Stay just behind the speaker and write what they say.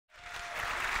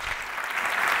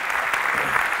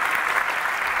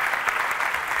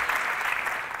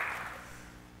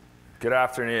Good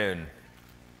afternoon.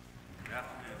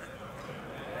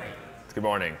 Good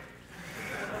morning.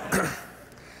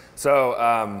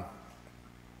 So,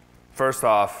 first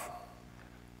off,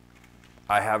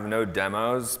 I have no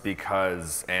demos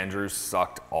because Andrew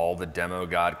sucked all the demo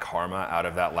god karma out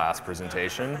of that last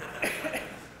presentation.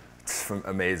 It's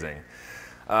amazing.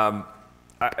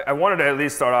 I wanted to at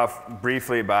least start off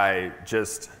briefly by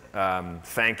just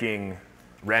thanking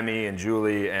Remy and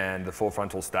Julie and the full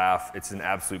Frontal staff. It's an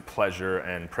absolute pleasure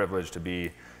and privilege to be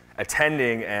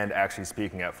attending and actually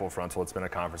speaking at Full Frontal. It's been a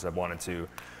conference I've wanted to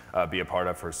be a part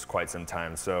of for quite some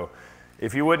time. So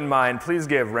if you wouldn't mind, please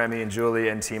give Remy and Julie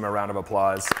and team a round of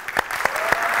applause.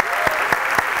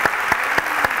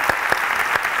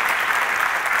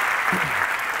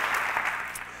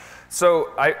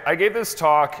 So I gave this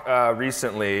talk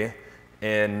recently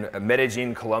in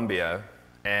Medellin, Colombia.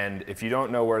 And if you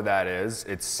don't know where that is,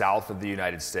 it's south of the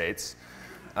United States.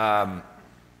 The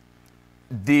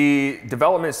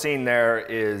development scene there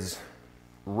is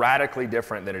radically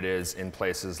different than it is in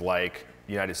places like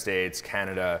the United States,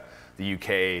 Canada, the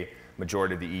UK,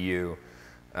 majority of the EU.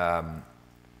 And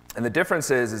the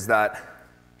difference is that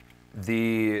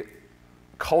the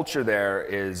culture there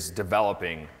is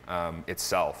developing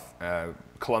itself.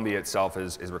 Colombia itself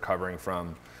is recovering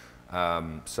from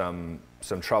some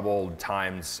troubled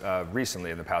times recently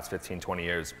in the past 15, 20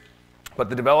 years. But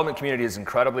the development community is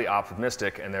incredibly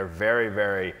optimistic, and they're very,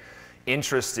 very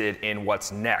interested in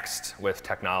what's next with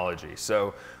technology.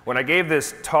 So when I gave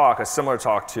this talk, a similar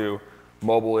talk to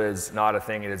Mobile is Not a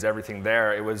Thing, It Is Everything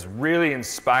There, it was really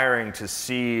inspiring to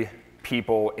see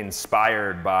people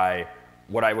inspired by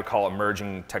what I would call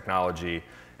emerging technology.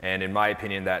 And in my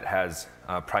opinion, that has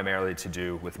primarily to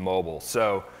do with mobile.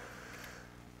 So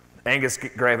Angus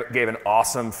gave an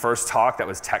awesome first talk that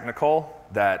was technical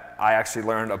that I actually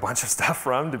learned a bunch of stuff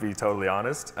from, to be totally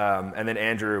honest. And then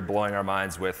Andrew blowing our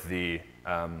minds with the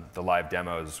live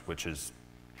demos, which is,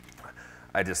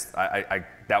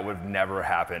 that would have never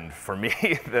happened for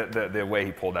me. The way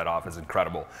he pulled that off is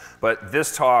incredible. But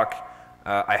this talk,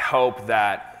 I hope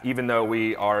that even though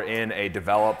we are in a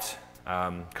developed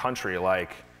country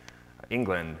like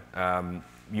England,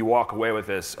 you walk away with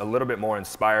this a little bit more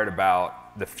inspired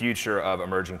about the future of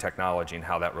emerging technology and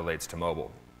how that relates to mobile.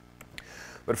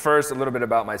 But first, a little bit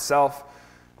about myself.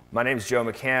 My name is Joe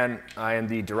McCann. I am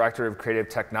the Director of Creative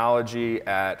Technology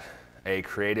at a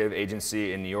creative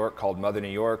agency in New York called Mother New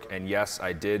York, and yes,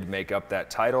 I did make up that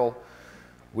title.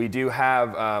 We do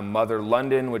have Mother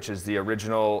London, which is the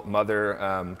original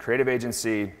Mother creative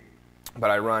agency,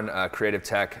 but I run creative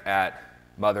tech at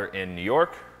Mother in New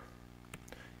York.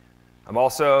 I'm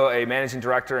also a managing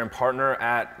director and partner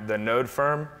at the Node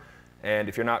firm. And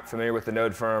if you're not familiar with the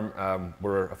Node firm,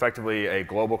 we're effectively a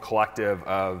global collective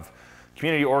of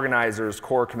community organizers,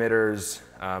 core committers,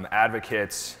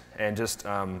 advocates, and just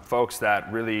folks that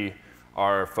really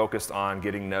are focused on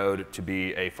getting Node to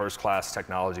be a first-class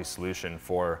technology solution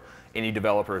for any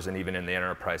developers and even in the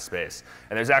enterprise space.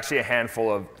 And there's actually a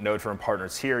handful of Node firm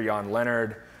partners here, Jan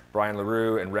Leonard, Brian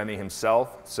LaRue, and Remy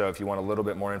himself. So if you want a little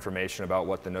bit more information about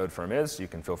what the Node firm is, you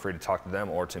can feel free to talk to them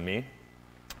or to me.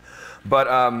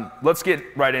 But let's get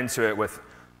right into it with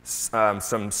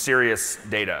some serious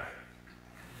data.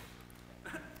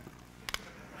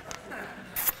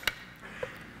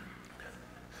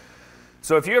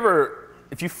 So if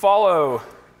you follow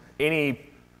any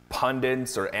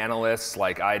pundits or analysts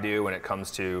like I do when it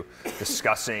comes to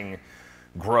discussing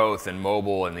growth and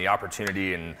mobile and the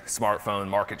opportunity and smartphone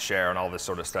market share and all this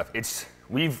sort of stuff,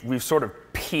 we've sort of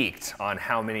peaked on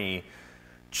how many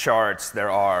charts there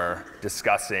are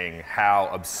discussing how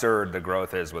absurd the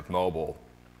growth is with mobile.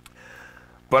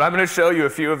 But I'm going to show you a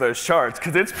few of those charts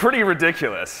because it's pretty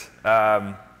ridiculous.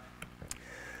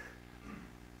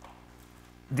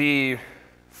 The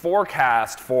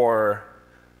forecast for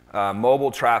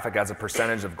mobile traffic as a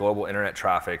percentage of global internet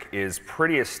traffic is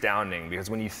pretty astounding because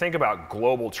when you think about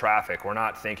global traffic, we're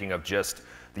not thinking of just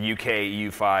the UK,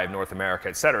 EU5, North America,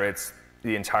 et cetera. It's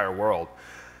the entire world.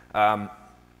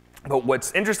 But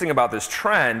what's interesting about this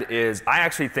trend is I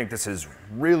actually think this is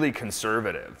really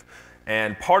conservative.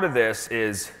 And part of this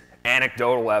is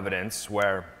anecdotal evidence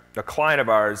where a client of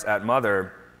ours at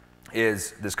Mother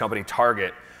is this company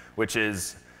Target, which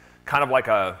is kind of like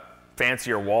a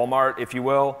fancier Walmart, if you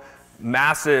will,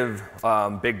 massive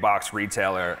big box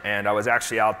retailer. And I was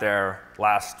actually out there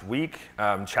last week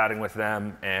chatting with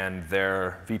them and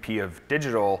their VP of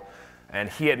digital, and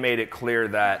he had made it clear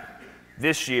that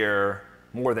this year,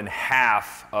 more than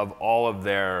half of all of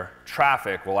their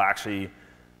traffic will actually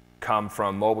come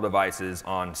from mobile devices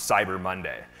on Cyber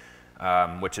Monday,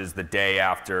 which is the day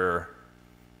after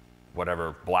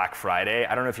whatever, Black Friday.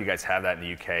 I don't know if you guys have that in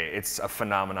the UK. It's a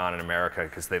phenomenon in America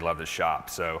because they love to shop,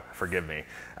 so forgive me.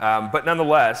 But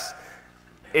nonetheless,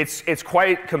 it's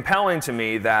quite compelling to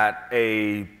me that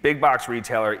a big box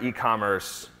retailer,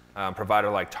 e-commerce provider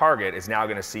like Target is now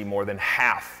going to see more than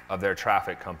half of their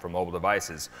traffic come from mobile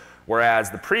devices, whereas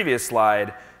the previous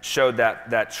slide showed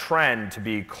that trend to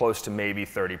be close to maybe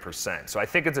 30%. So I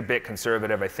think it's a bit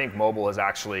conservative. I think mobile is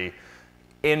actually,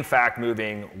 in fact,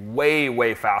 moving way,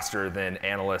 way faster than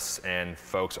analysts and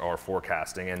folks are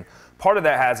forecasting. And part of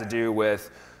that has to do with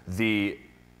the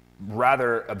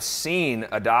rather obscene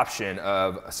adoption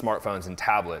of smartphones and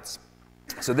tablets.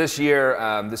 So this year,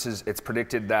 it's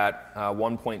predicted that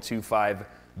 1.25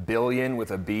 billion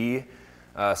with a B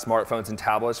smartphones and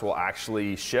tablets will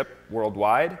actually ship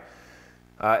worldwide.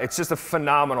 It's just a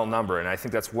phenomenal number, and I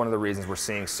think that's one of the reasons we're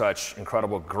seeing such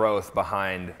incredible growth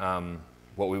behind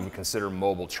what we would consider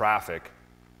mobile traffic.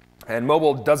 And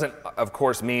mobile doesn't, of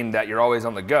course, mean that you're always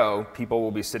on the go. People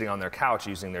will be sitting on their couch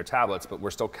using their tablets, but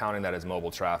we're still counting that as mobile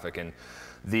traffic. And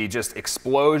the just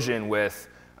explosion with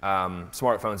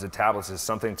smartphones and tablets is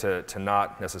something to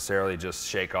not necessarily just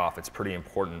shake off. It's pretty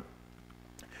important.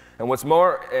 And what's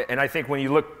more, and I think when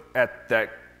you look at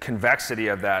that convexity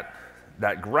of that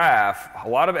graph, a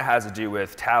lot of it has to do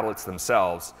with tablets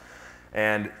themselves.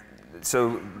 And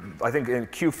so I think in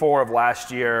Q4 of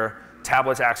last year,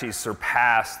 tablets actually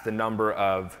surpassed the number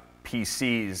of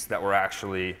PCs that were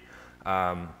actually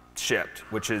shipped,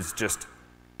 which is just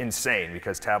insane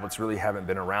because tablets really haven't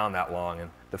been around that long.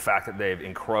 And the fact that they've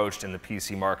encroached in the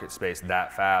PC market space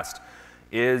that fast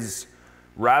is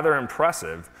rather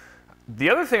impressive. The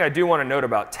other thing I do want to note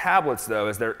about tablets, though,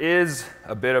 is there is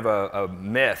a bit of a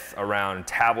myth around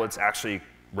tablets actually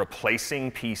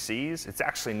replacing PCs. It's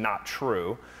actually not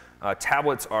true.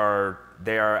 Tablets are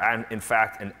in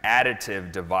fact an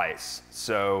additive device.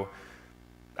 So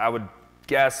I would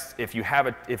guess if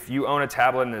you own a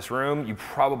tablet in this room, you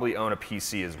probably own a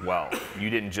PC as well. You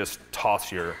didn't just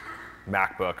toss your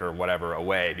MacBook or whatever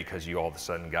away because you all of a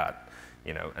sudden got,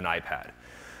 an iPad.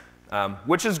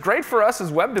 Which is great for us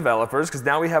as web developers because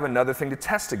now we have another thing to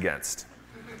test against.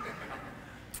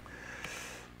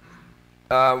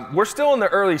 We're still in the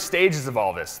early stages of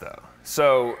all this, though.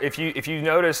 So if you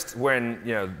noticed when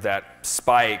that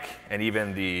spike and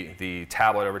even the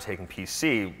tablet overtaking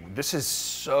PC, this is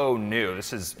so new.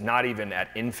 This is not even at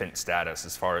infant status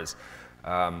as far as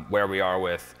where we are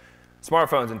with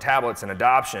smartphones and tablets and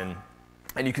adoption.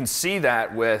 And you can see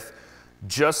that with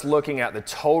just looking at the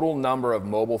total number of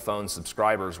mobile phone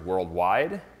subscribers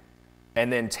worldwide,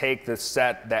 and then take the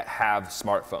set that have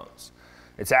smartphones.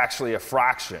 It's actually a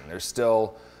fraction. There's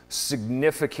still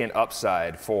significant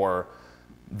upside for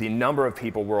the number of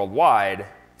people worldwide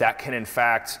that can in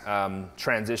fact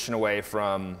transition away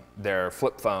from their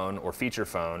flip phone or feature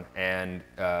phone and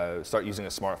start using a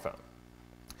smartphone.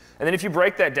 And then if you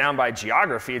break that down by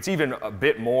geography, it's even a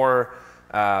bit more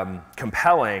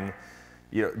compelling.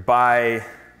 By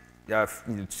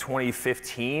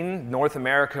 2015, North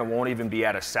America won't even be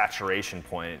at a saturation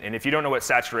point. And if you don't know what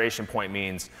saturation point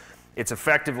means, it's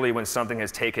effectively when something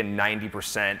has taken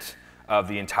 90% of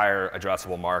the entire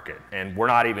addressable market. And we're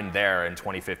not even there in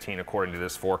 2015, according to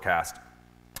this forecast.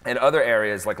 And other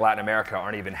areas like Latin America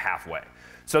aren't even halfway.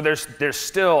 So there's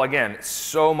still, again,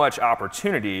 so much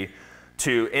opportunity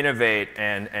to innovate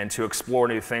and to explore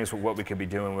new things with what we could be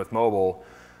doing with mobile.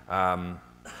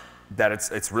 That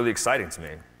it's really exciting to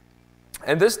me.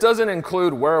 And this doesn't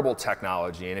include wearable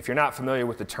technology. And if you're not familiar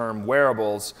with the term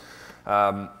wearables,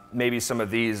 maybe some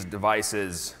of these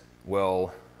devices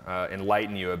will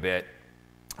enlighten you a bit.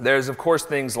 There's, of course,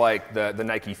 things like the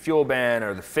Nike Fuel Band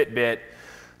or the Fitbit.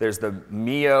 There's the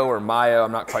Mio or Mio.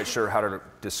 I'm not quite sure how to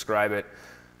describe it.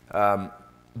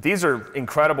 These are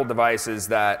incredible devices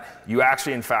that you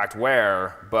actually, in fact,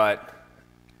 wear. But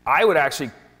I would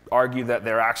actually argue that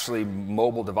they're actually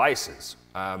mobile devices.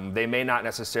 They may not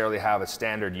necessarily have a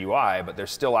standard UI, but they're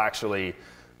still actually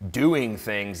doing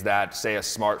things that, say, a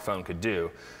smartphone could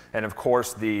do. And of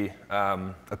course, the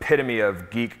epitome of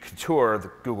geek couture,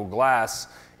 the Google Glass,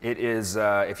 it is,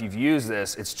 if you've used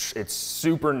this, it's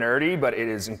super nerdy, but it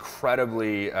is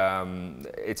incredibly,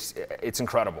 it's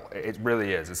incredible. It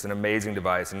really is. It's an amazing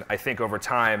device. And I think over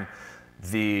time,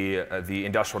 the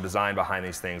industrial design behind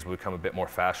these things will become a bit more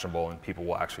fashionable and people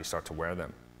will actually start to wear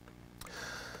them.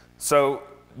 So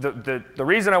the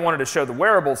reason I wanted to show the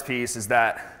wearables piece is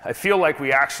that I feel like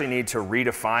we actually need to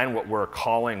redefine what we're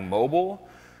calling mobile.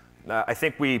 I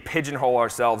think we pigeonhole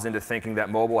ourselves into thinking that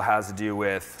mobile has to do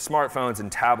with smartphones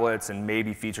and tablets and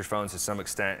maybe feature phones to some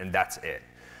extent, and that's it.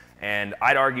 And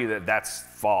I'd argue that that's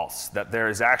false, that there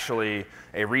is actually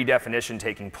a redefinition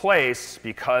taking place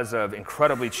because of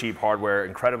incredibly cheap hardware,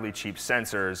 incredibly cheap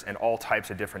sensors, and all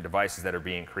types of different devices that are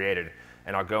being created.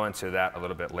 And I'll go into that a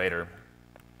little bit later.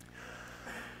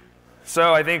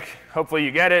 So I think hopefully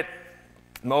you get it.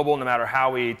 Mobile, no matter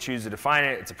how we choose to define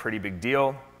it, it's a pretty big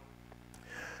deal.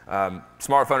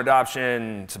 Smartphone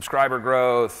adoption, subscriber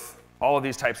growth, all of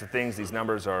these types of things, these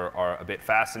numbers are a bit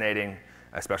fascinating,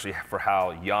 especially for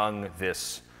how young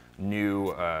this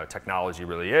new technology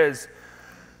really is.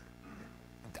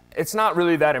 It's not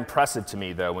really that impressive to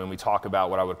me, though, when we talk about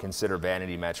what I would consider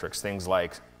vanity metrics, things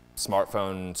like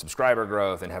smartphone subscriber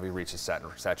growth and have we reached a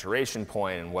saturation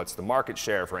point, and what's the market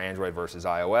share for Android versus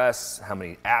iOS, how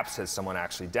many apps has someone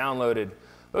actually downloaded.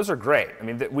 Those are great. I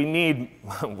mean,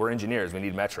 we're engineers, we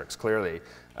need metrics, clearly.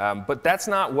 But that's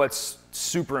not what's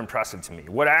super impressive to me.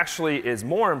 What actually is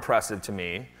more impressive to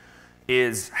me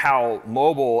is how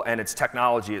mobile and its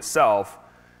technology itself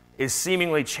is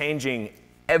seemingly changing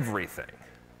everything.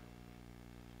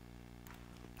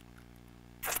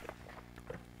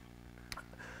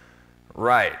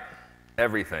 Right,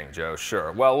 everything, Joe,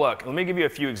 sure. Well, look, let me give you a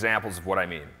few examples of what I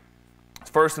mean.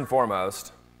 First and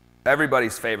foremost,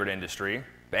 everybody's favorite industry,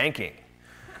 banking.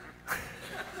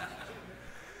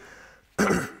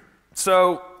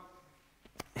 So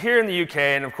here in the UK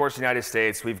and of course the United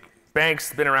States,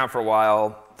 banks been around for a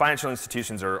while. Financial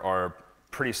institutions are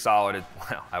pretty solid.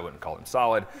 Well, I wouldn't call them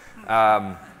solid.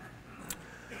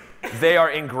 They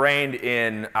are ingrained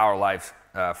in our life,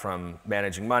 from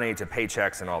managing money to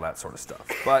paychecks and all that sort of stuff.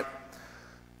 But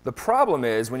the problem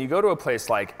is when you go to a place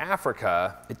like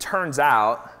Africa, it turns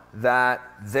out that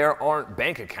there aren't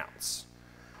bank accounts.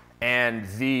 And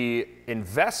the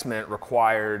investment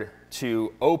required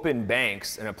to open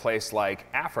banks in a place like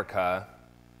Africa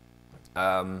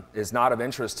is not of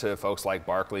interest to folks like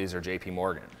Barclays or JP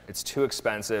Morgan. It's too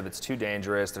expensive, it's too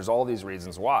dangerous, there's all these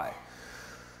reasons why.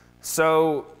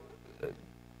 So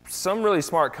some really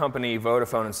smart company,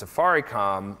 Vodafone and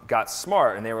Safaricom, got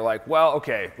smart and they were like, well,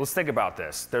 okay, let's think about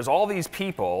this. There's all these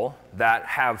people that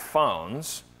have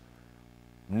phones,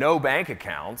 no bank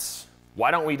accounts.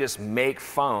 Why don't we just make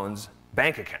phones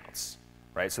bank accounts,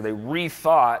 right? So they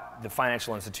rethought the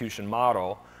financial institution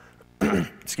model,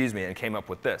 excuse me, and came up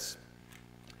with this.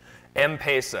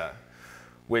 M-Pesa,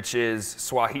 which is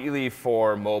Swahili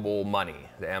for mobile money.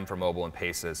 The M for mobile and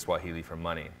Pesa is Swahili for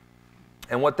money.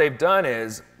 And what they've done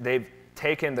is they've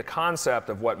taken the concept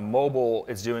of what mobile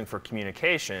is doing for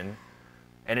communication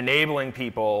and enabling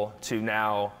people to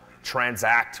now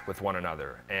transact with one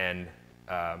another and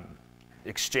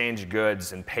exchange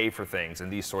goods and pay for things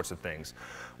and these sorts of things.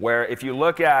 Where if you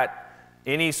look at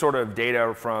any sort of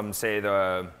data from, say,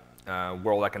 the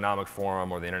World Economic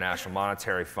Forum or the International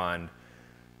Monetary Fund,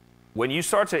 when you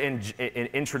start to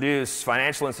introduce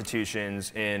financial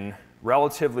institutions in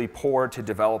relatively poor to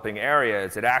developing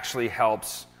areas, it actually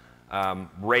helps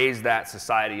raise that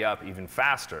society up even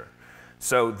faster.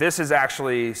 So this is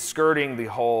actually skirting the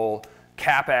whole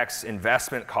CapEx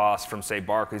investment costs from, say,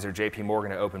 Barclays or JP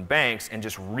Morgan to open banks and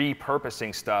just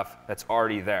repurposing stuff that's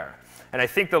already there. And I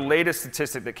think the latest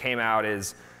statistic that came out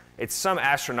is it's some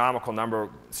astronomical number,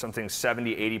 something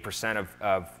 70–80%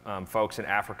 of folks in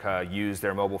Africa use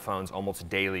their mobile phones almost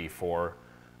daily for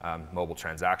mobile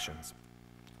transactions.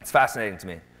 It's fascinating to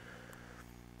me.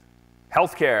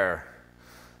 Healthcare.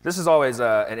 This is always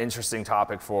an interesting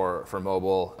topic for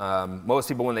mobile. Most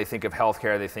people, when they think of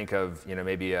healthcare, they think of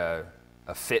maybe a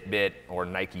Fitbit or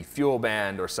Nike Fuel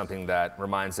Band or something that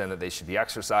reminds them that they should be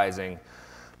exercising.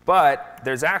 But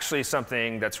there's actually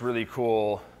something that's really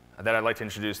cool that I'd like to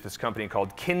introduce, this company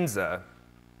called Kinza.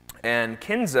 And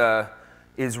Kinza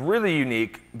is really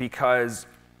unique because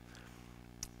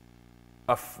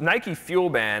a Nike Fuel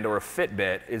Band or a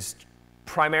Fitbit is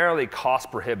primarily cost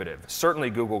prohibitive. Certainly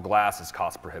Google Glass is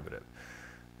cost prohibitive.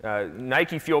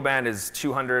 Nike Fuel Band is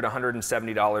 $200,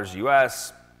 $170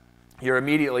 US. You're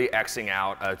immediately Xing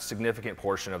out a significant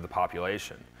portion of the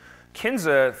population.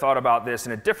 Kinza thought about this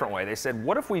in a different way. They said,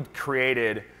 what if we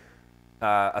created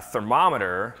a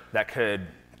thermometer that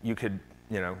you could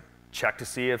check to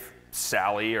see if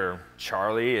Sally or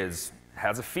Charlie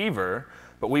has a fever,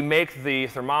 but we make the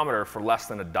thermometer for less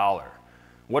than $1.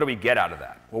 What do we get out of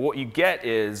that? Well, what you get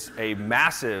is a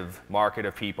massive market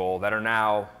of people that are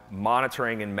now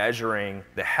monitoring and measuring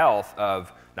the health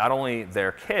of not only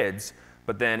their kids,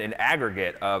 but then an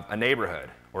aggregate of a neighborhood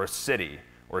or a city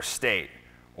or a state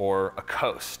or a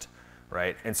coast,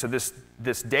 right? And so this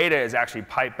data is actually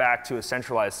piped back to a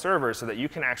centralized server so that you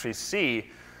can actually see,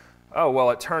 oh, well,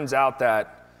 it turns out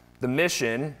that the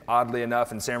Mission, oddly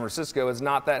enough, in San Francisco is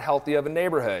not that healthy of a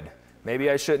neighborhood. Maybe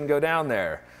I shouldn't go down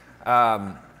there.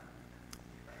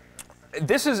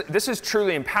 This is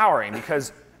truly empowering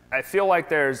because I feel like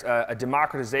there's a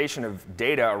democratization of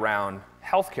data around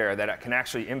healthcare that can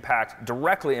actually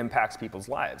directly impacts people's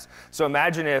lives. So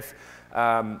imagine if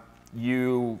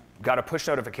you got a push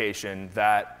notification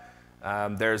that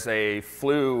there's a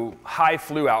high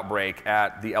flu outbreak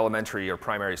at the elementary or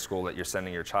primary school that you're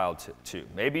sending your child to.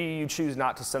 Maybe you choose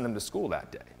not to send them to school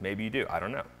that day. Maybe you do, I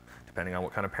don't know, depending on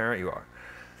what kind of parent you are.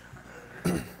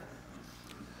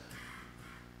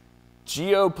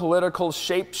 Geopolitical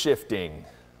shape-shifting.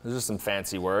 Those are some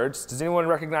fancy words. Does anyone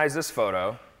recognize this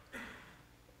photo?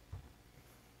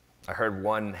 I heard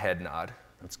one head nod.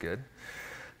 That's good.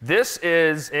 This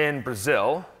is in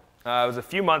Brazil. It was a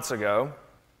few months ago.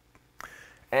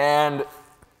 And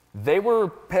they were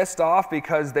pissed off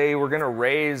because they were going to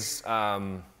raise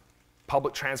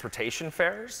public transportation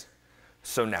fares.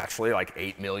 So naturally, like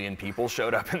 8 million people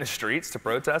showed up in the streets to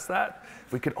protest that.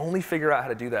 We could only figure out how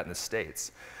to do that in the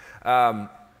States.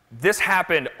 This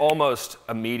happened almost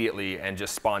immediately and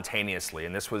just spontaneously,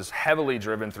 and this was heavily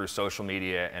driven through social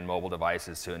media and mobile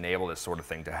devices to enable this sort of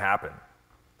thing to happen.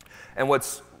 And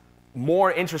what's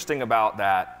more interesting about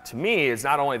that, to me, is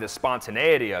not only the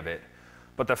spontaneity of it,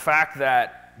 but the fact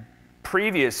that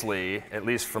previously, at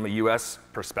least from a US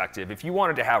perspective, if you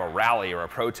wanted to have a rally or a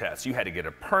protest, you had to get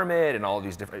a permit and all of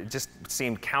these different, it just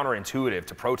seemed counterintuitive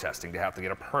to protesting to have to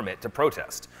get a permit to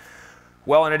protest.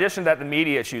 Well, in addition to that, the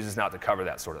media chooses not to cover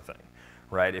that sort of thing,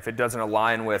 right? If it doesn't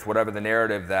align with whatever the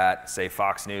narrative that, say,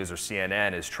 Fox News or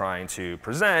CNN is trying to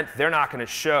present, they're not going to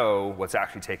show what's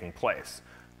actually taking place.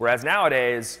 Whereas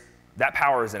nowadays, that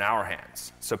power is in our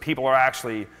hands. So people are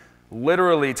actually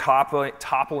literally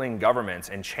toppling governments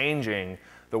and changing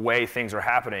the way things are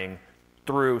happening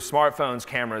through smartphones,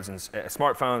 cameras, and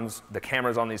smartphones, the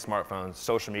cameras on these smartphones,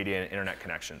 social media, and internet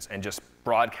connections, and just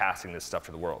broadcasting this stuff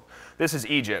to the world. This is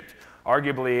Egypt,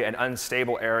 arguably an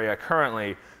unstable area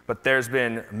currently, but there's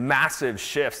been massive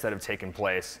shifts that have taken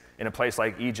place in a place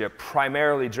like Egypt,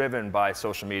 primarily driven by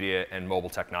social media and mobile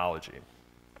technology.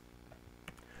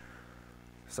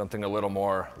 Something a little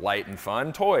more light and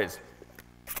fun, toys.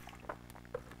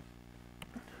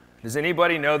 Does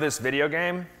anybody know this video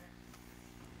game?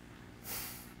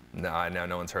 No, I know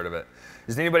no one's heard of it.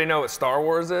 Does anybody know what Star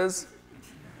Wars is?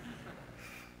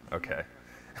 Okay.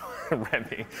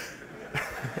 Remy.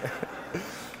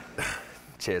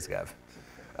 Cheers, Gav.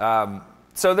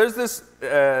 So there's this,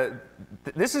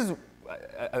 this is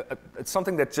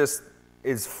something that just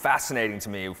is fascinating to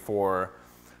me for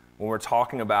when we're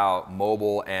talking about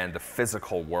mobile and the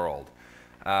physical world.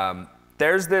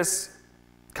 There's this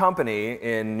company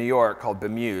in New York called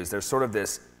Bemuse. There's sort of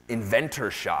this inventor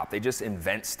shop. They just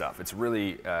invent stuff. It's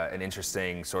really an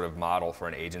interesting sort of model for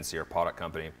an agency or product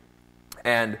company.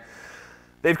 And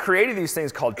they've created these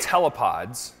things called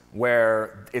telepods,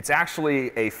 where it's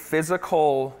actually a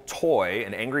physical toy,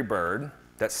 an Angry Bird,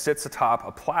 that sits atop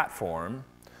a platform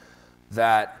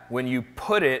that when you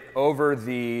put it over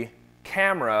the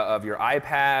camera of your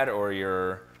iPad or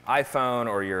your iPhone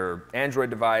or your Android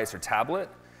device or tablet,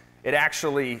 it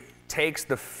actually takes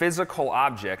the physical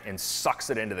object and sucks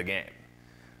it into the game.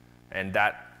 And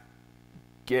that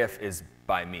GIF is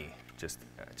by me. I just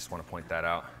want to point that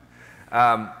out.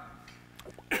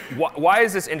 Why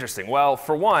is this interesting? Well,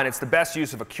 for one, it's the best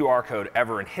use of a QR code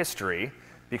ever in history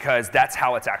because that's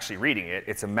how it's actually reading it.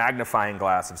 It's a magnifying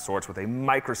glass of sorts with a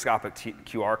microscopic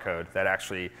QR code that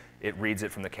actually it reads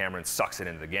it from the camera and sucks it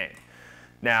into the game.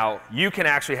 Now, you can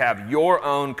actually have your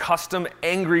own custom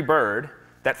Angry Bird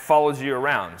that follows you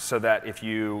around so that if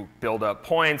you build up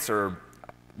points or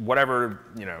whatever,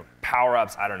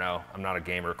 power-ups, I don't know, I'm not a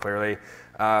gamer clearly,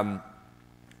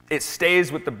 it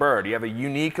stays with the bird. You have a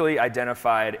uniquely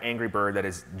identified Angry Bird that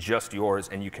is just yours,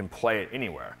 and you can play it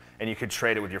anywhere. And you could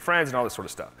trade it with your friends and all this sort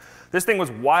of stuff. This thing was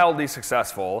wildly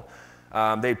successful.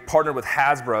 They partnered with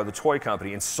Hasbro, the toy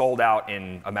company, and sold out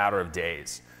in a matter of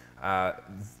days.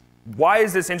 Why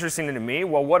is this interesting to me?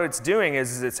 Well, what it's doing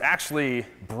is it's actually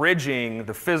bridging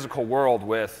the physical world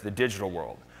with the digital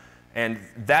world. And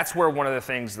that's where one of the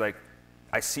things, like,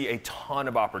 I see a ton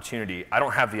of opportunity. I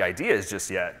don't have the ideas just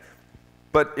yet.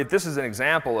 But if this is an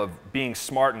example of being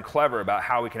smart and clever about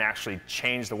how we can actually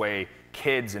change the way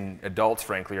kids and adults,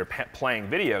 frankly, are playing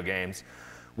video games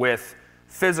with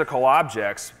physical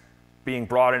objects being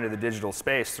brought into the digital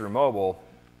space through mobile,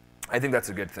 I think that's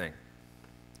a good thing.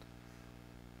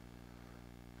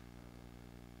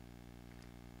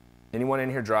 Anyone in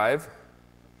here drive?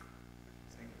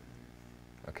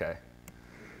 Okay.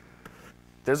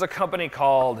 There's a company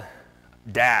called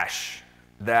Dash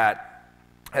that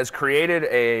has created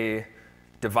a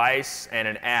device and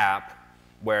an app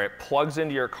where it plugs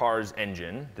into your car's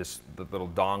engine, the little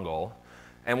dongle,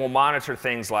 and will monitor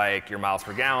things like your miles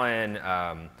per gallon,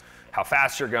 how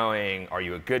fast you're going, are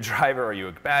you a good driver, are you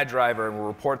a bad driver, and we'll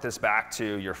report this back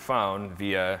to your phone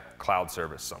via cloud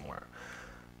service somewhere.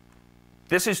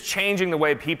 This is changing the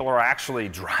way people are actually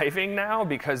driving now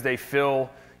because they feel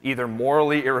either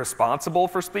morally irresponsible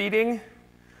for speeding,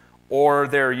 or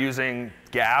they're using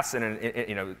gas in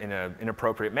an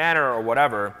inappropriate manner or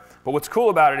whatever. But what's cool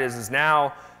about it is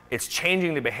now it's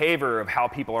changing the behavior of how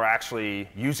people are actually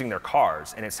using their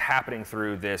cars, and it's happening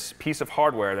through this piece of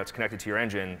hardware that's connected to your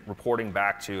engine, reporting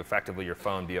back to effectively your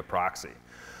phone via proxy.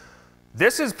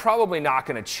 This is probably not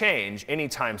going to change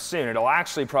anytime soon. It'll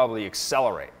actually probably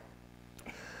accelerate.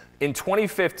 In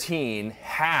 2015,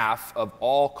 half of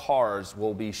all cars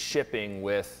will be shipping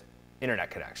with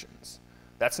internet connections.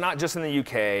 That's not just in the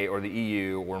UK or the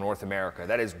EU or North America.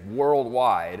 That is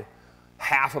worldwide.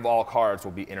 Half of all cars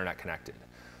will be internet connected.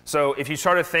 So if you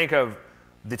start to think of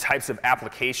the types of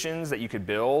applications that you could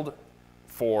build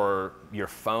for your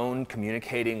phone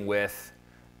communicating with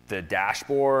the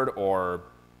dashboard, or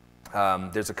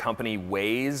there's a company,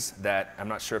 Waze, that I'm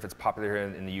not sure if it's popular here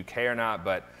in the UK or not,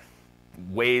 but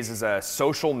Waze is a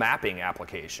social mapping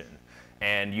application.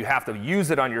 And you have to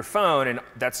use it on your phone, and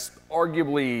that's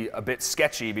arguably a bit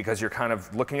sketchy because you're kind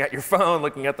of looking at your phone,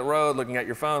 looking at the road, looking at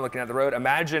your phone, looking at the road.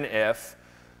 Imagine if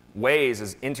Waze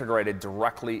is integrated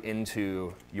directly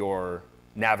into your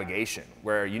navigation,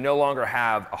 where you no longer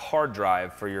have a hard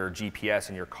drive for your GPS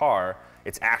in your car.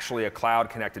 It's actually a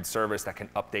cloud-connected service that can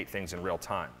update things in real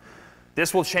time.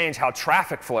 This will change how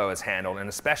traffic flow is handled, and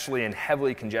especially in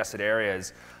heavily congested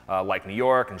areas like New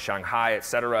York and Shanghai, et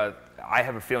cetera. I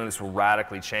have a feeling this will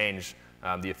radically change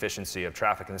the efficiency of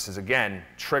traffic, and this is, again,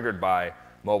 triggered by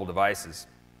mobile devices.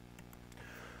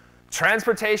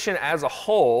 Transportation as a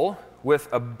whole, with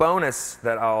a bonus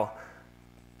that I'll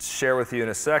share with you in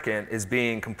a second, is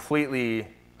being completely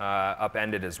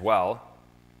upended as well.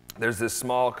 There's this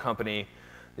small company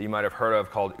that you might have heard of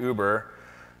called Uber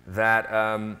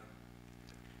that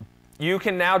you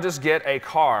can now just get a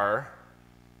car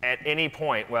at any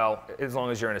point, well, as long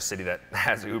as you're in a city that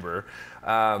has Uber,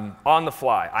 on the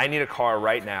fly. I need a car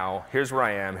right now. Here's where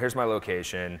I am. Here's my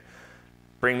location.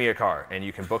 Bring me a car. And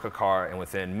you can book a car, and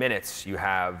within minutes you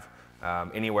have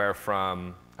anywhere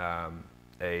from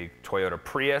a Toyota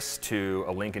Prius to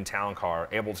a Lincoln Town Car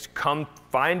able to come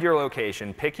find your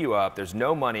location, pick you up. There's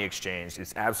no money exchanged.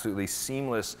 It's absolutely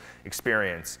seamless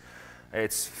experience.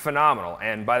 It's phenomenal.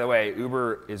 And by the way,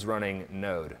 Uber is running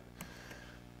Node.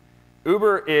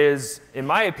 Uber is, in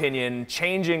my opinion,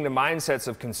 changing the mindsets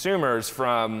of consumers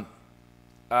from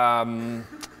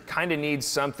kind of need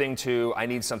something to I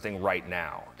need something right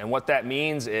now. And what that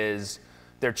means is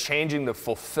they're changing the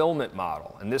fulfillment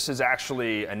model. And this is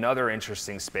actually another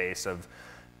interesting space of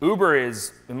Uber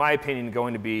is, in my opinion,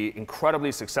 going to be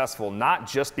incredibly successful, not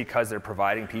just because they're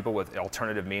providing people with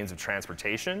alternative means of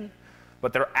transportation,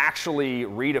 but they're actually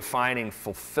redefining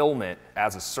fulfillment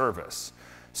as a service.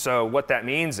 So what that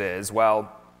means is,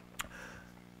 well,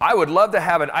 I would love to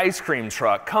have an ice cream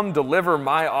truck come deliver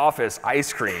my office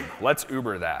ice cream. Let's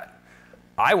Uber that.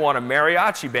 I want a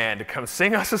mariachi band to come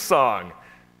sing us a song.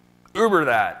 Uber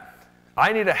that.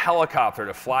 I need a helicopter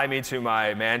to fly me to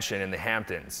my mansion in the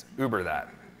Hamptons. Uber that.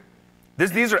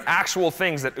 These are actual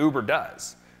things that Uber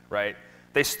does, right?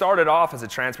 They started off as a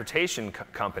transportation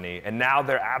company, and now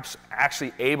they're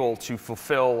actually able to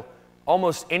fulfill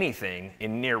almost anything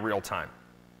in near real time.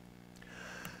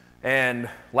 And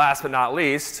last but not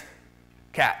least,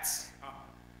 cats.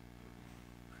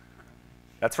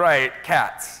 That's right,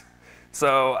 cats.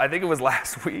 So I think it was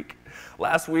last week.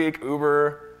 Last week,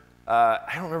 Uber,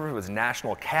 I don't remember if it was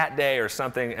National Cat Day or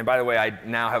something. And by the way, I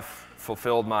now have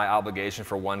fulfilled my obligation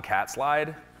for one cat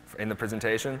slide in the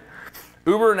presentation.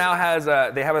 Uber now has,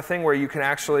 they have a thing where you can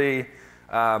actually,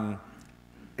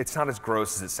 it's not as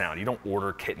gross as it sounds. You don't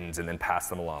order kittens and then pass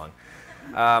them along.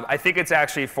 I think it's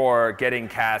actually for getting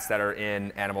cats that are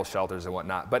in animal shelters and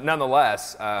whatnot. But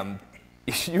nonetheless,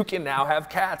 you can now have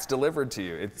cats delivered to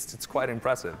you. It's quite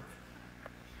impressive.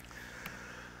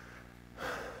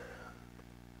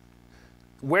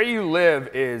 Where you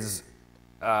live is,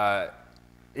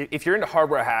 if you're into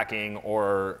hardware hacking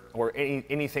or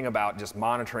anything about just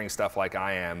monitoring stuff like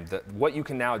I am, what you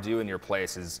can now do in your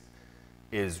place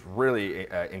is really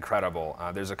incredible.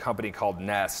 There's a company called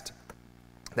Nest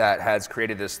that has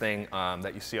created this thing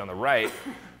that you see on the right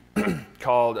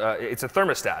called, it's a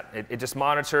thermostat. It just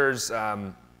monitors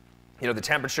the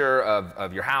temperature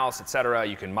of your house, et cetera.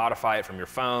 You can modify it from your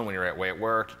phone when you're away at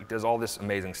work. It does all this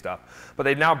amazing stuff. But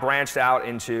they've now branched out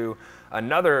into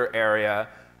another area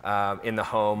in the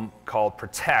home called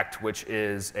Protect, which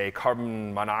is a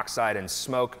carbon monoxide and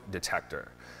smoke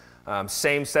detector.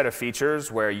 Same set of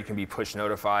features where you can be push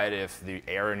notified if the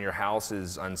air in your house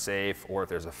is unsafe or if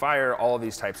there's a fire, all of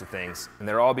these types of things. And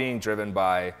they're all being driven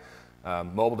by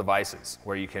mobile devices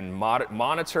where you can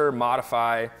monitor,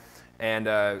 modify,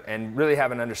 and really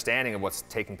have an understanding of what's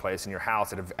taking place in your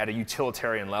house at a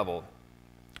utilitarian level.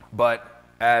 But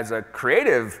as a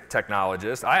creative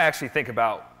technologist, I actually think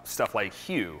about stuff like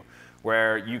Hue,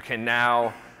 where you can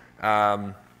now,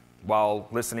 while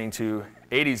listening to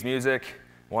 80s music,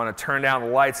 want to turn down the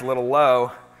lights a little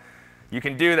low, you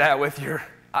can do that with your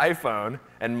iPhone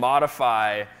and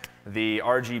modify the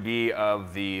RGB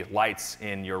of the lights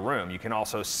in your room. You can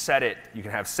also set it, you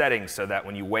can have settings so that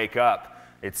when you wake up,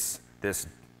 it's this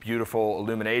beautiful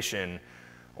illumination,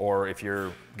 or if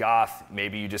you're goth,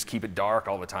 maybe you just keep it dark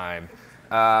all the time.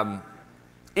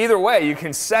 Either way, you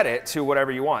can set it to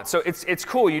whatever you want. So it's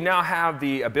cool. You now have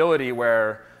the ability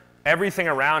where everything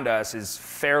around us is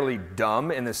fairly dumb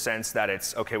in the sense that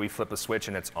it's, okay, we flip a switch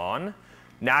and it's on.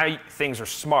 Now things are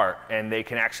smart and they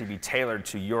can actually be tailored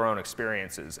to your own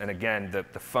experiences. And again,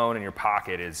 the phone in your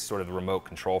pocket is sort of the remote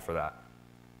control for that.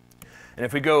 And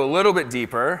if we go a little bit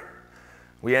deeper,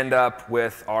 we end up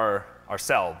with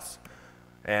ourselves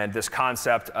and this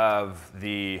concept of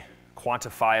the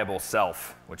quantifiable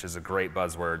self, which is a great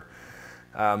buzzword.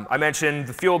 I mentioned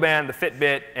the Fuel Band, the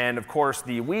Fitbit, and of course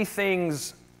the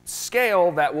WeThings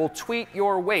scale that will tweet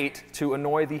your weight to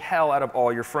annoy the hell out of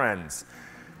all your friends.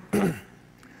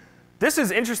 This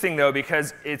is interesting though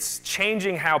because it's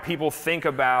changing how people think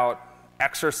about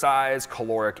exercise,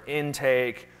 caloric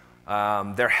intake,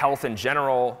 their health in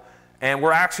general, and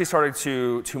we're actually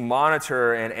starting to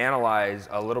monitor and analyze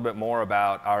a little bit more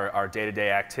about our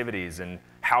day-to-day activities and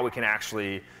how we can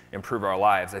actually improve our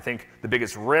lives. I think the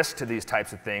biggest risk to these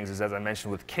types of things is, as I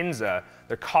mentioned with Kinza,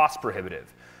 they're cost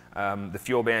prohibitive. The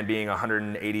Fuel Band being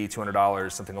 $180,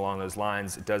 $200, something along those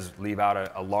lines, it does leave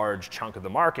out a large chunk of the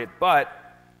market, but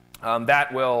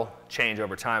that will change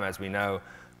over time. As we know,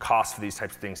 costs for these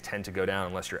types of things tend to go down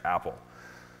unless you're Apple.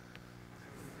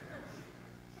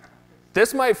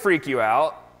 This might freak you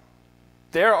out.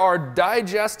 There are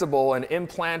digestible and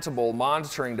implantable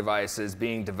monitoring devices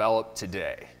being developed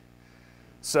today.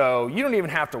 So you don't even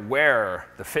have to wear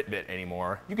the Fitbit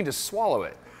anymore. You can just swallow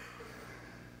it.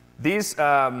 These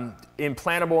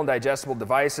implantable and digestible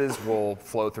devices will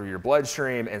flow through your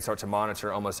bloodstream and start to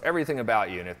monitor almost everything about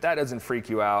you. And if that doesn't freak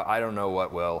you out, I don't know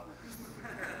what will.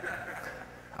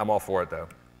 I'm all for it, though.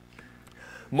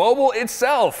 Mobile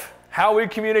itself, how we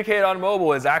communicate on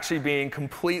mobile, is actually being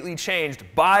completely changed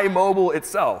by mobile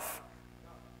itself.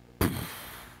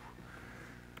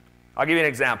 I'll give you an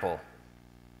example.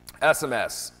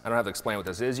 SMS. I don't have to explain what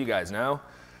this is. You guys know.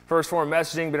 First form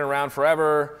messaging, been around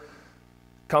forever.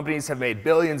 Companies have made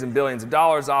billions and billions of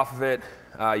dollars off of it.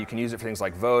 You can use it for things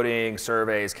like voting,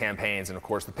 surveys, campaigns, and of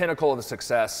course the pinnacle of the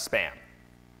success, spam.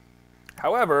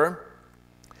 However,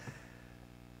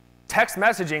 text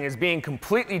messaging is being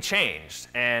completely changed.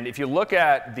 And if you look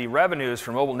at the revenues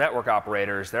for mobile network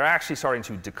operators, they're actually starting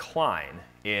to decline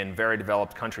in very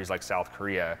developed countries like South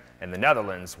Korea and the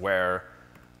Netherlands, where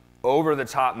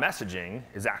over-the-top messaging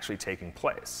is actually taking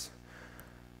place.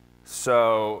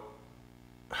 So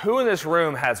who in this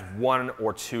room has one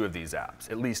or two of these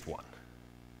apps? At least one.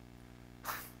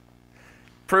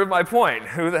 Prove my point.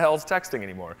 Who the hell's texting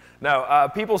anymore? No,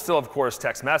 people still, of course,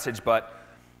 text message, but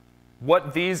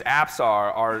what these apps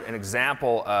are an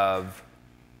example of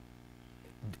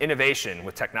innovation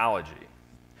with technology.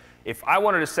 If I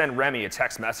wanted to send Remy a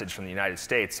text message from the United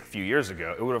States a few years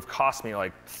ago, it would have cost me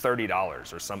like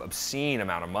 $30 or some obscene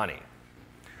amount of money.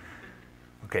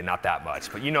 Okay, not that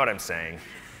much, but you know what I'm saying.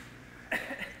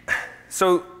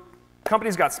 So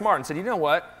companies got smart and said, you know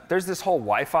what? There's this whole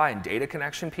Wi-Fi and data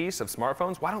connection piece of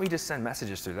smartphones. Why don't we just send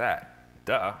messages through that?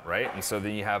 Duh, right? And so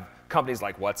then you have companies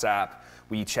like WhatsApp,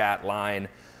 WeChat, Line,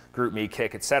 GroupMe,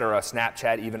 Kik, et cetera,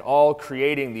 Snapchat, even all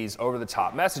creating these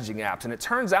over-the-top messaging apps. And it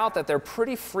turns out that they're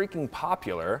pretty freaking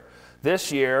popular.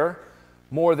 This year,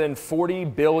 more than 40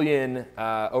 billion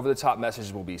over-the-top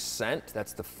messages will be sent.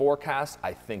 That's the forecast.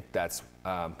 I think that's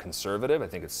conservative. I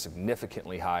think it's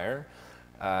significantly higher.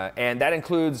 And that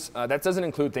includes, that doesn't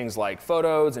include things like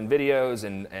photos and videos,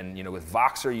 and you know, with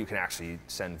Voxer, you can actually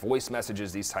send voice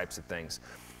messages, these types of things.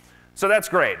 So that's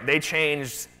great. They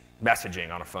changed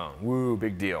messaging on a phone. Woo,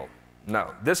 big deal.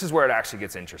 No, this is where it actually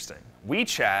gets interesting.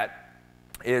 WeChat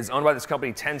is owned by this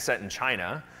company, Tencent, in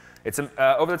China. It's an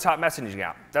over-the-top messaging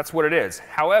app. That's what it is.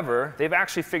 However, they've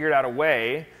actually figured out a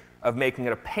way of making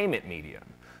it a payment medium.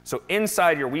 So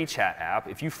inside your WeChat app,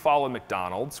 if you follow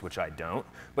McDonald's, which I don't,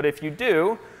 but if you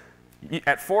do,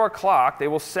 At 4 o'clock, they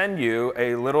will send you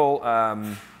a little,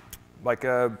 like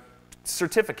a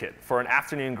certificate for an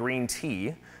afternoon green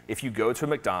tea. If you go to a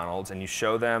McDonald's and you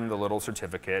show them the little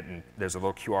certificate, and there's a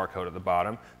little QR code at the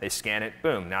bottom, they scan it,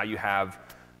 boom, now you have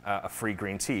a free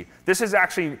green tea. This is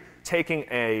actually taking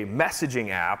a messaging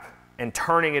app and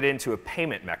turning it into a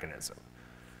payment mechanism.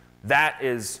 That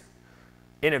is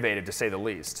innovative, to say the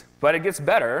least. But it gets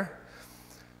better.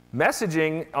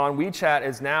 Messaging on WeChat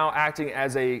is now acting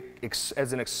as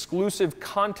an exclusive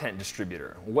content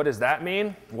distributor. What does that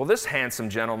mean? Well, this handsome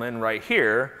gentleman right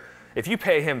here, if you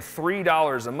pay him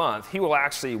 $3 a month, he will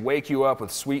actually wake you up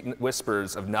with sweet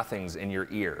whispers of nothings in your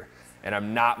ear. And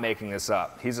I'm not making this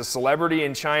up. He's a celebrity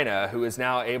in China who is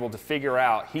now able to figure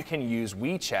out he can use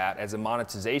WeChat as a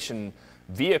monetization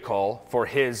vehicle for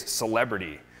his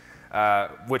celebrity,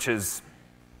 which is,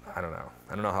 I don't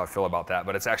know how I feel about that,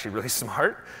 but it's actually really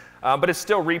smart. But it's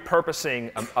still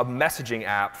repurposing a messaging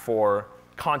app for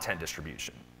content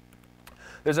distribution.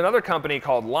 There's another company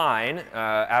called Line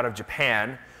out of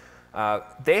Japan.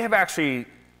 They have actually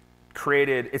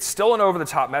created, it's still an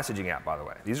over-the-top messaging app, by the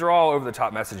way. These are all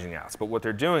over-the-top messaging apps, but what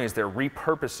they're doing is they're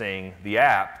repurposing the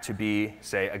app to be,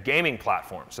 say, a gaming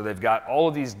platform. So they've got all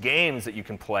of these games that you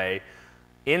can play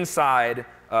inside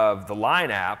of the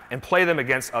Line app and play them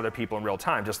against other people in real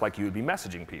time, just like you would be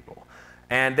messaging people.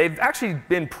 And they've actually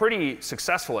been pretty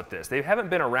successful at this. They haven't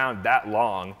been around that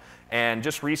long, and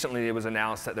just recently it was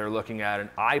announced that they're looking at an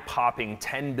eye-popping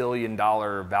 $10 billion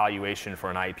valuation for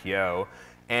an IPO.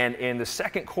 And in the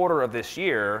second quarter of this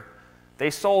year, they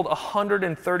sold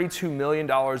 $132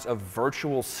 million of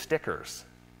virtual stickers.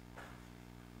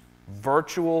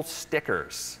 Virtual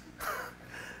stickers.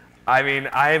 I mean,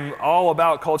 I'm all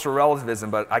about cultural relativism,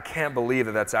 but I can't believe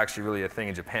that that's actually really a thing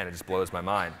in Japan. It just blows my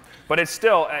mind. But it's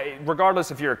still,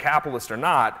 regardless if you're a capitalist or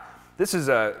not, this is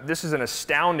an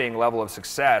astounding level of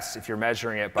success if you're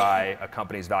measuring it by a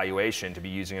company's valuation to be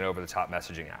using an over-the-top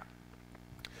messaging app.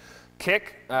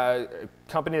 Kik, a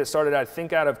company that started, I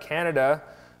think, out of Canada,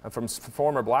 from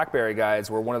former BlackBerry guys,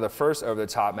 were one of the first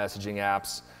over-the-top messaging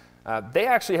apps. They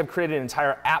actually have created an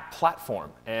entire app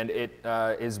platform, and it's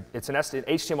an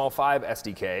HTML5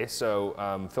 SDK,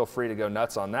 so feel free to go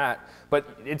nuts on that.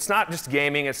 But it's not just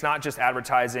gaming, it's not just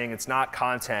advertising, it's not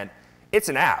content, it's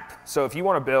an app. So if you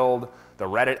want to build the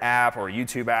Reddit app or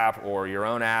YouTube app or your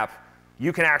own app,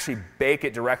 you can actually bake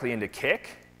it directly into Kik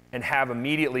and have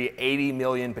immediately 80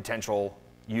 million potential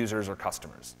users or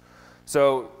customers.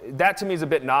 So that to me is a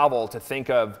bit novel to think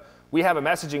of. We have a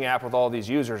messaging app with all these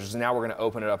users, and now we're going to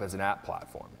open it up as an app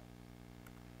platform.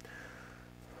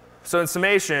 So in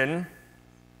summation,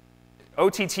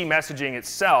 OTT messaging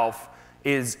itself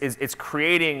it's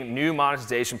creating new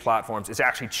monetization platforms. It's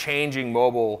actually changing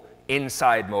mobile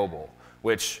inside mobile,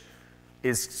 which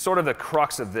is sort of the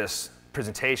crux of this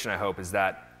presentation, I hope, is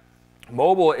that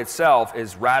mobile itself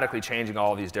is radically changing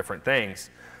all of these different things.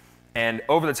 And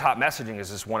over-the-top messaging is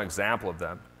just one example of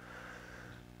them.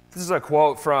 This is a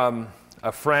quote from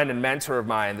a friend and mentor of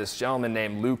mine, this gentleman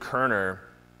named Lou Kerner.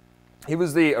 He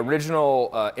was the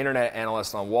original internet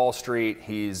analyst on Wall Street.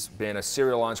 He's been a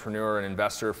serial entrepreneur and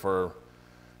investor for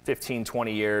 15,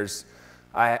 20 years.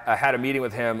 I had a meeting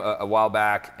with him a while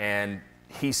back, and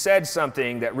he said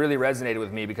something that really resonated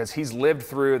with me because he's lived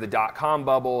through the dot-com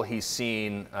bubble. He's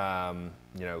seen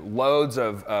loads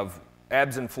of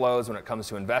ebbs and flows when it comes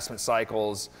to investment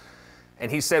cycles.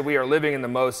 And he said, we are living in the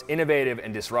most innovative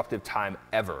and disruptive time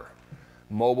ever.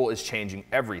 Mobile is changing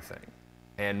everything.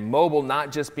 And mobile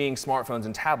not just being smartphones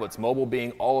and tablets, mobile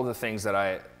being all of the things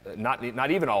that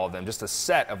not even all of them, just a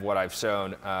set of what I've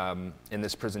shown in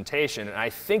this presentation. And I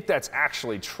think that's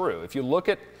actually true. If you look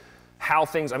at how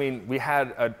things, I mean, we had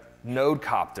a node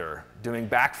copter doing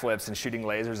backflips and shooting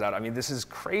lasers out. I mean, this is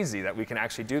crazy that we can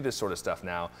actually do this sort of stuff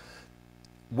now.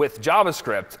 With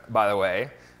JavaScript, by the way,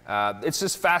 it's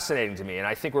just fascinating to me, and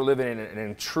I think we're living in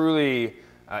a truly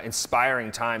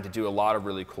inspiring time to do a lot of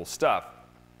really cool stuff.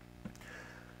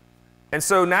 And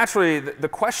so naturally, the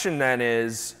question then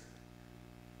is,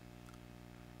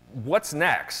 what's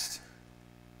next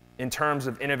in terms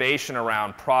of innovation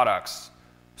around products,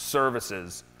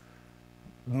 services,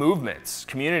 movements,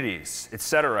 communities, et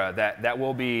cetera, that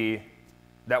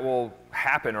will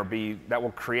happen or that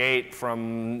will create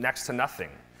from next to nothing?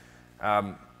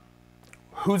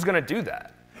 Who's going to do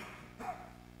that?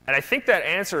 And I think that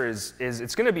answer is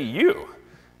it's going to be you.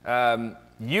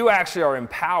 You actually are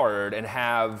empowered and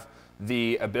have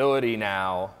the ability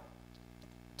now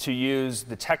to use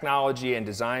the technology and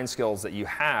design skills that you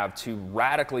have to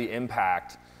radically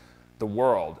impact the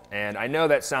world. And I know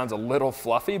that sounds a little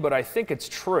fluffy, but I think it's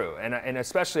true. And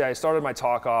especially I started my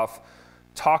talk off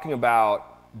talking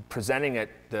about presenting it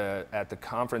at the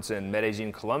conference in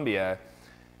Medellin, Colombia.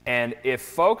 And if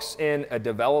folks in a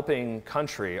developing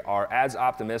country are as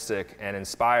optimistic and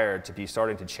inspired to be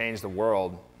starting to change the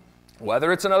world,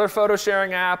 whether it's another photo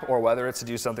sharing app or whether it's to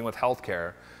do something with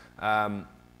healthcare,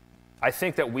 I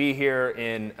think that we here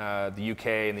in the UK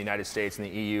and the United States and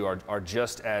the EU are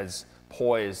just as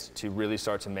poised to really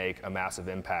start to make a massive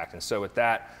impact. And so with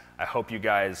that, I hope you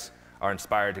guys are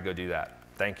inspired to go do that.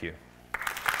 Thank you.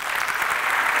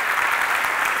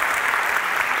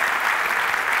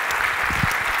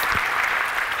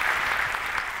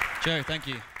 Joe, thank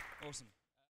you.